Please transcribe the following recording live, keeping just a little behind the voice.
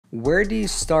Where do you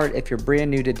start if you're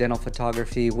brand new to dental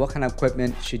photography? What kind of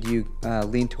equipment should you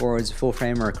lean towards, full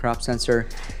frame or a crop sensor?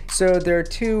 So there are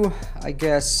two, I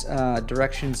guess,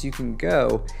 directions you can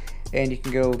go. And you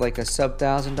can go like a sub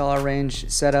 $1,000 range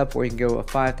setup, or you can go a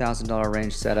 $5,000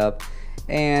 range setup.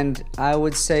 And I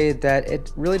would say that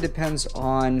it really depends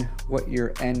on what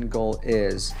your end goal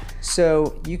is.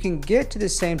 So you can get to the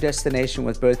same destination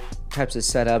with both types of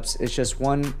setups. It's just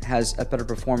one has a better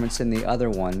performance than the other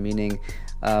one, meaning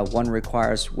one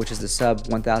requires, which is the sub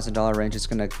 $1,000 range, it's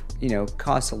going to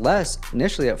cost less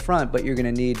initially up front, but you're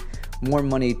going to need more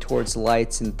money towards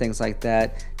lights and things like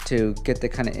that to get the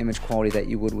kind of image quality that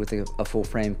you would with a full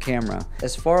frame camera.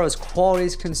 As far as quality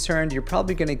is concerned, you're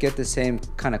probably going to get the same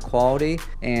kind of quality,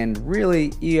 and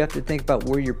really you have to think about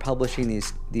where you're publishing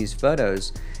these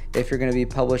photos. If you're going to be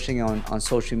publishing on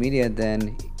social media,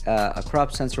 then a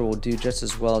crop sensor will do just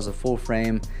as well as a full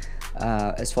frame.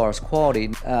 As far as quality,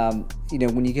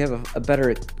 when you have a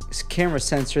better camera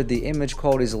sensor, the image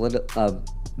quality is a little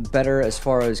better as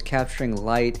far as capturing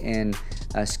light and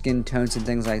skin tones and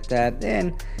things like that.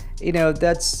 And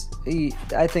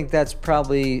I think that's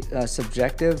probably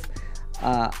subjective.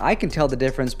 I can tell the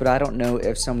difference, but I don't know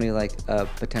if somebody like a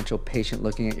potential patient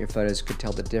looking at your photos could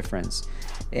tell the difference.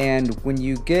 And when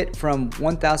you get from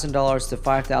 $1,000 to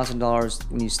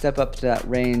 $5,000, when you step up to that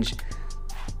range,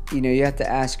 you have to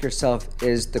ask yourself,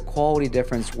 is the quality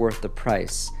difference worth the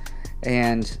price?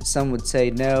 And some would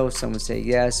say no, some would say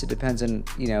yes. It depends on,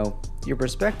 your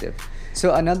perspective.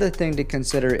 So another thing to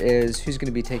consider is who's going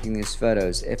to be taking these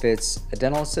photos. If it's a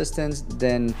dental assistant,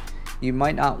 then you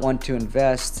might not want to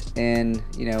invest in,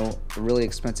 a really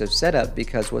expensive setup,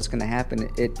 because what's going to happen,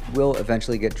 it will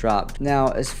eventually get dropped. Now,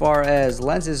 as far as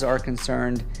lenses are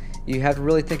concerned, you have to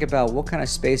really think about what kind of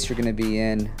space you're going to be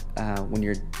in when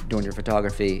you're doing your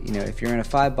photography. If you're in a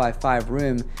 5x5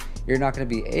 room, you're not going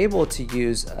to be able to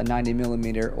use a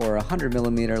 90mm or a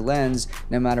 100mm lens,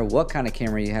 no matter what kind of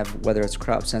camera you have, whether it's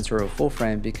crop sensor or full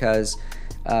frame, because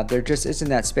there just isn't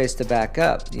that space to back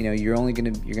up. You're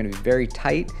going to be very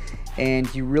tight,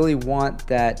 and you really want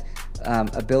that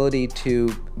ability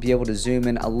to be able to zoom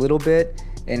in a little bit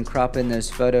and crop in those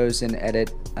photos and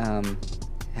edit.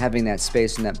 Having that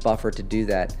space and that buffer to do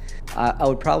that. I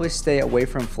would probably stay away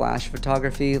from flash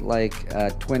photography, like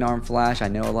twin arm flash. I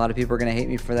know a lot of people are going to hate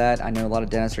me for that. I know a lot of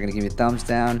dentists are going to give me a thumbs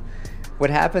down. What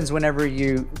happens when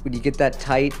you get that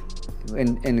tight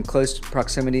in close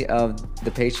proximity of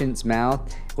the patient's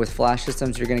mouth with flash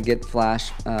systems, you're going to get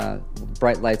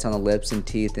bright lights on the lips and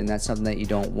teeth, and that's something that you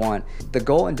don't want. The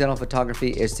goal in dental photography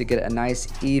is to get a nice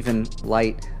even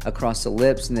light across the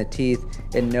lips and the teeth,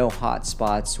 and no hot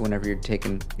spots whenever you're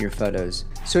taking your photos.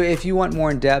 So if you want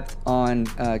more in depth on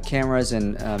cameras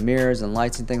and mirrors and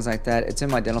lights and things like that, it's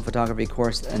in my dental photography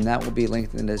course, and that will be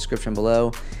linked in the description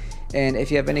below. And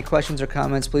if you have any questions or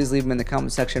comments, please leave them in the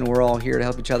comment section. We're all here to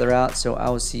help each other out, so I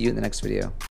will see you in the next video.